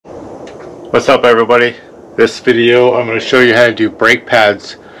What's up, everybody? This video I'm going to show you how to do brake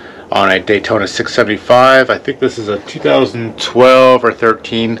pads on a Daytona 675. I think this is a 2012 or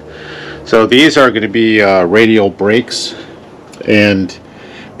 13. So these are going to be radial brakes, and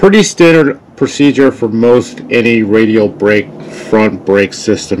pretty standard procedure for most any radial brake front brake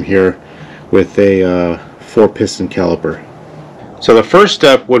system here with a 4-piston caliper. So the first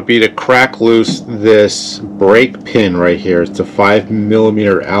step would be to crack loose this brake pin right here. It's a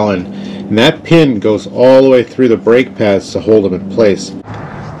 5mm Allen, and that pin goes all the way through the brake pads to hold them in place.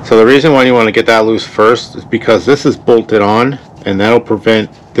 So the reason why you want to get that loose first is because this is bolted on, and that'll prevent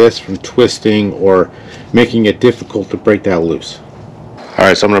this from twisting or making it difficult to break that loose.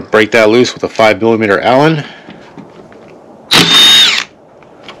 Alright, so I'm going to break that loose with a 5mm Allen.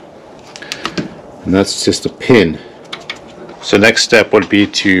 And that's just a pin. So next step would be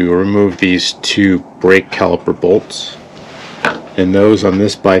to remove these two brake caliper bolts, and those on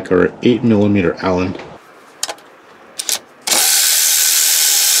this bike are 8mm Allen.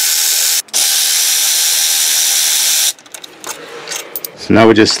 So now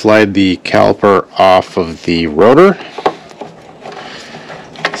we just slide the caliper off of the rotor.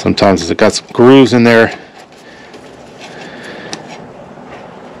 Sometimes it's got some grooves in there.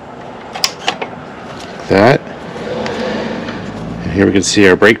 Like that. Here we can see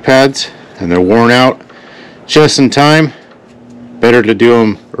our brake pads, and they're worn out just in time. Better to do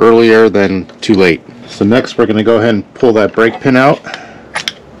them earlier than too late. So next we're going to go ahead and pull that brake pin out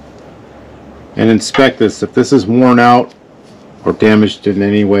and inspect this. If this is worn out or damaged in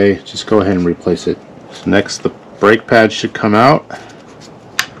any way, just go ahead and replace it. So next the brake pad should come out.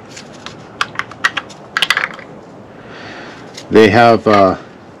 They have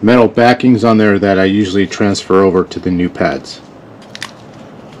metal backings on there that I usually transfer over to the new pads.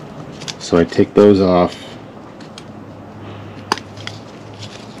 So I take those off,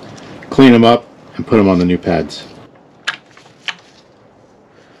 clean them up, and put them on the new pads.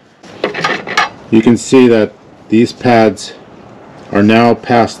 You can see that these pads are now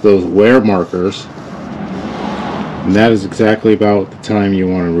past those wear markers, and that is exactly about the time you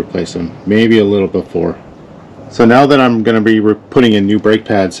want to replace them, maybe a little before. So now that I'm going to be putting in new brake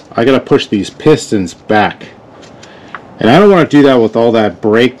pads, I got to push these pistons back. And I don't want to do that with all that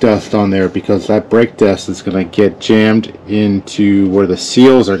brake dust on there, because that brake dust is going to get jammed into where the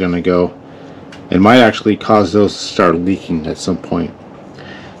seals are going to go and might actually cause those to start leaking at some point.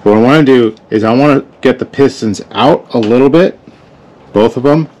 What I want to do is I want to get the pistons out a little bit, both of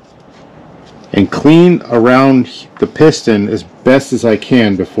them, and clean around the piston as best as I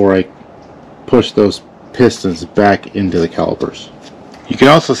can before I push those pistons back into the calipers. You can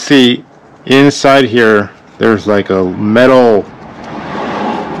also see inside here there's like a metal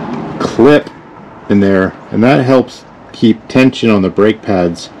clip in there, and that helps keep tension on the brake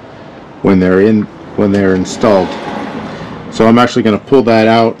pads when they're installed. So I'm actually going to pull that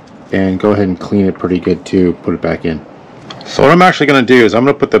out and go ahead and clean it pretty good too, put it back in. So what I'm actually going to do is I'm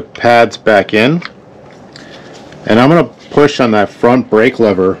going to put the pads back in, and I'm going to push on that front brake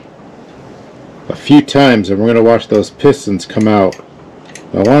lever a few times, and we're going to watch those pistons come out.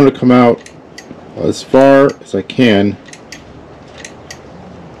 I want them to come out as far as I can,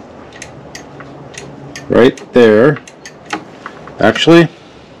 right there. Actually,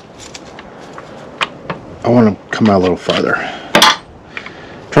 I want them to come out a little farther.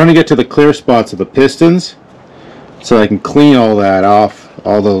 I'm trying to get to the clear spots of the pistons so I can clean all that off,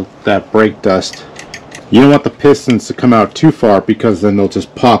 that brake dust. You don't want the pistons to come out too far, because then they'll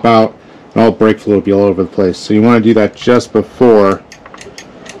just pop out and all brake fluid will be all over the place. So you want to do that just before,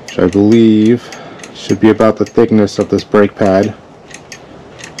 which I believe should be about the thickness of this brake pad.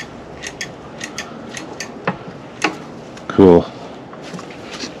 Cool.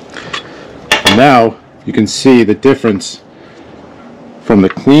 And now you can see the difference from the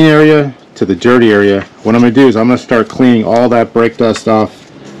clean area to the dirty area. What I'm going to do is I'm going to start cleaning all that brake dust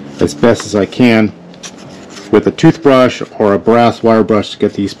off as best as I can with a toothbrush or a brass wire brush to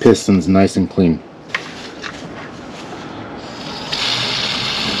get these pistons nice and clean.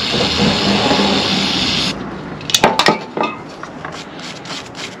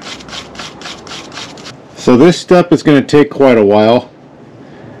 So this step is going to take quite a while.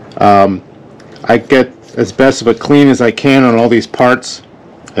 I get as best of a clean as I can on all these parts,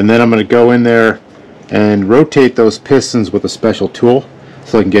 and then I'm going to go in there and rotate those pistons with a special tool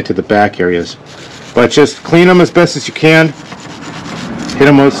so I can get to the back areas. But just clean them as best as you can. Hit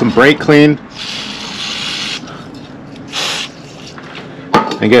them with some brake clean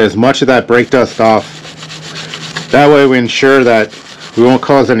and get as much of that brake dust off. That way we ensure that we won't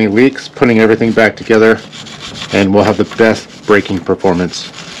cause any leaks putting everything back together, and we'll have the best braking performance.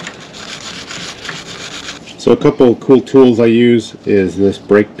 So a couple of cool tools I use is this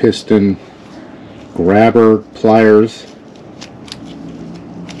brake piston grabber pliers.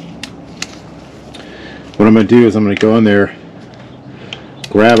 What I'm going to do is I'm going to go in there,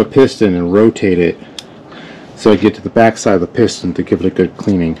 grab a piston and rotate it so I get to the back side of the piston to give it a good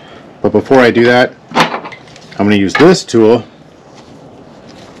cleaning. But before I do that, I'm going to use this tool,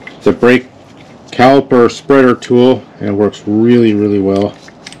 the brake caliper spreader tool, and it works really well.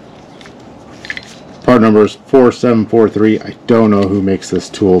 Part number is 4743. I don't know who makes this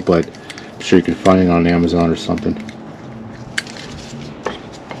tool, but I'm sure you can find it on Amazon or something.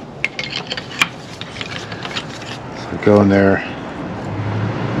 So go in there,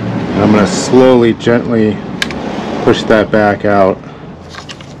 and I'm going to slowly, gently push that back out.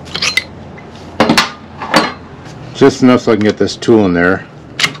 Just enough so I can get this tool in there.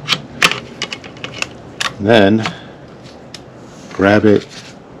 Then grab it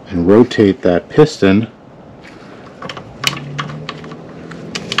and rotate that piston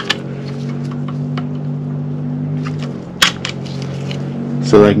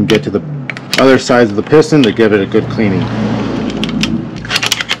so that I can get to the other sides of the piston to give it a good cleaning.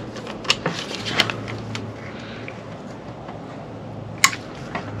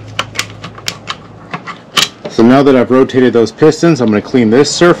 So now that I've rotated those pistons, I'm going to clean this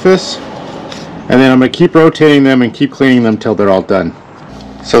surface, and then I'm going to keep rotating them and keep cleaning them till they're all done.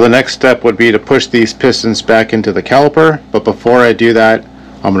 So the next step would be to push these pistons back into the caliper, but before I do that,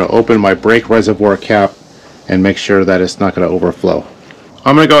 I'm going to open my brake reservoir cap and make sure that it's not going to overflow.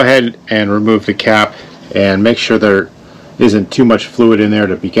 I'm going to go ahead and remove the cap and make sure there isn't too much fluid in there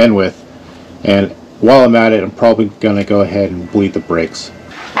to begin with, and while I'm at it, I'm probably going to go ahead and bleed the brakes.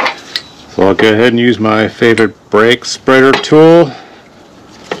 So I'll go ahead and use my favorite brake spreader tool,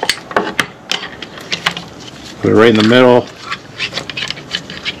 put it right in the middle,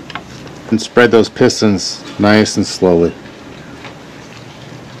 and spread those pistons nice and slowly.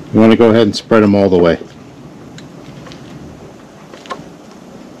 You want to go ahead and spread them all the way.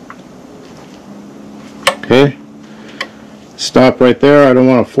 Okay, stop right there. I don't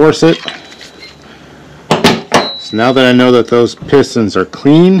want to force it. So now that I know that those pistons are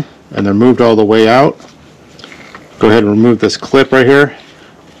clean and they're moved all the way out, go ahead and remove this clip right here.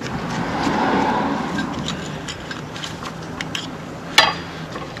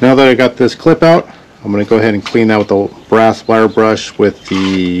 Now that I got this clip out, I'm going to go ahead and clean that with the brass wire brush with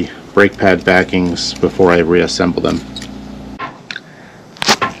the brake pad backings before I reassemble them.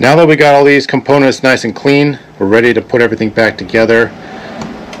 Now that we got all these components nice and clean, we're ready to put everything back together.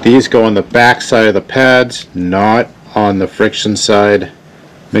 These go on the back side of the pads, not on the friction side.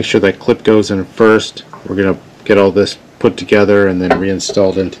 Make sure that clip goes in first. We're going to get all this put together and then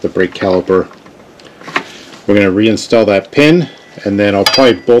reinstalled into the brake caliper. We're going to reinstall that pin, and then I'll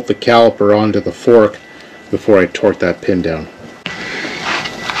probably bolt the caliper onto the fork before I torque that pin down.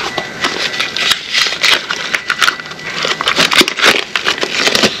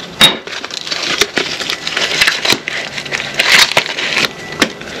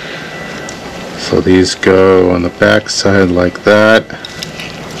 So these go on the back side like that,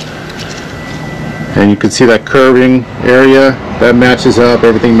 and you can see that curving area that matches up,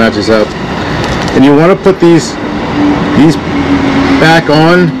 everything matches up. And you want to put these back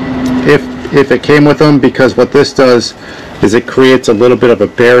on if it came with them, because what this does is it creates a little bit of a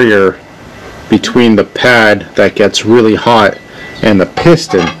barrier between the pad that gets really hot and the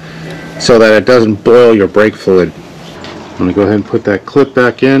piston so that it doesn't boil your brake fluid. I'm going to go ahead and put that clip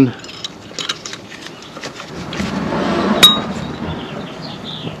back in.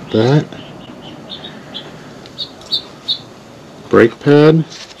 That brake pad,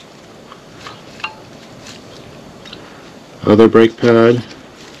 other brake pad,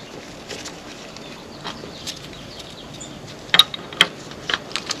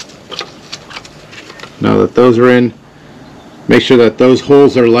 now that those are in, make sure that those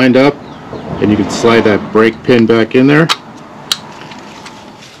holes are lined up, and you can slide that brake pin back in there.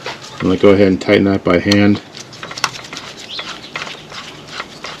 I'm going to go ahead and tighten that by hand.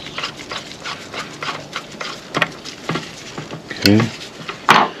 Okay.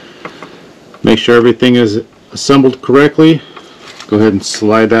 Make sure everything is assembled correctly. Go ahead and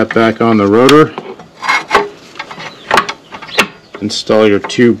slide that back on the rotor. Install your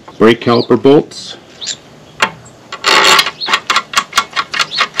 2 brake caliper bolts.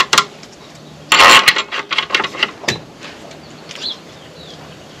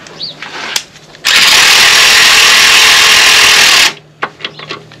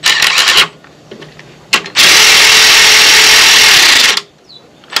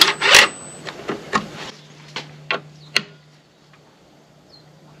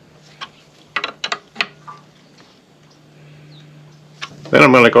 Then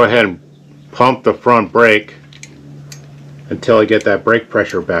I'm going to go ahead and pump the front brake until I get that brake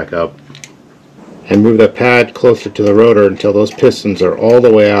pressure back up. And move that pad closer to the rotor until those pistons are all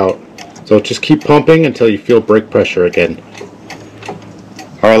the way out. So just keep pumping until you feel brake pressure again.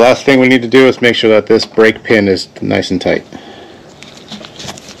 Alright, last thing we need to do is make sure that this brake pin is nice and tight.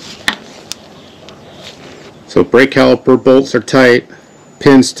 So brake caliper bolts are tight,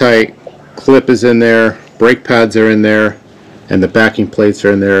 pins tight, clip is in there, brake pads are in there, and the backing plates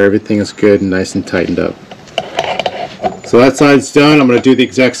are in there. Everything is good and nice and tightened up. So that side's done. I'm going to do the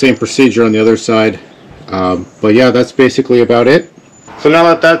exact same procedure on the other side. But yeah, that's basically about it. So now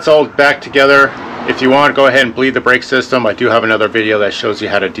that that's all back together, if you want to go ahead and bleed the brake system, I do have another video that shows you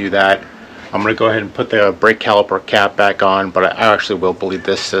how to do that. I'm going to go ahead and put the brake caliper cap back on, but I actually will bleed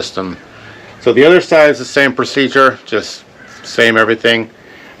this system. So the other side is the same procedure, just same everything.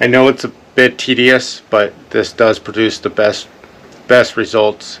 I know it's a bit tedious, but this does produce the best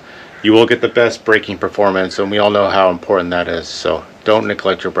results. You will get the best braking performance, and we all know how important that is. So don't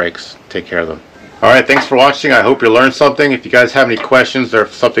neglect your brakes. Take care of them. Alright, thanks for watching. I hope you learned something. If you guys have any questions or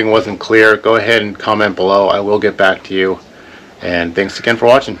if something wasn't clear, go ahead and comment below. I will get back to you. And thanks again for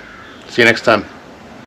watching. See you next time.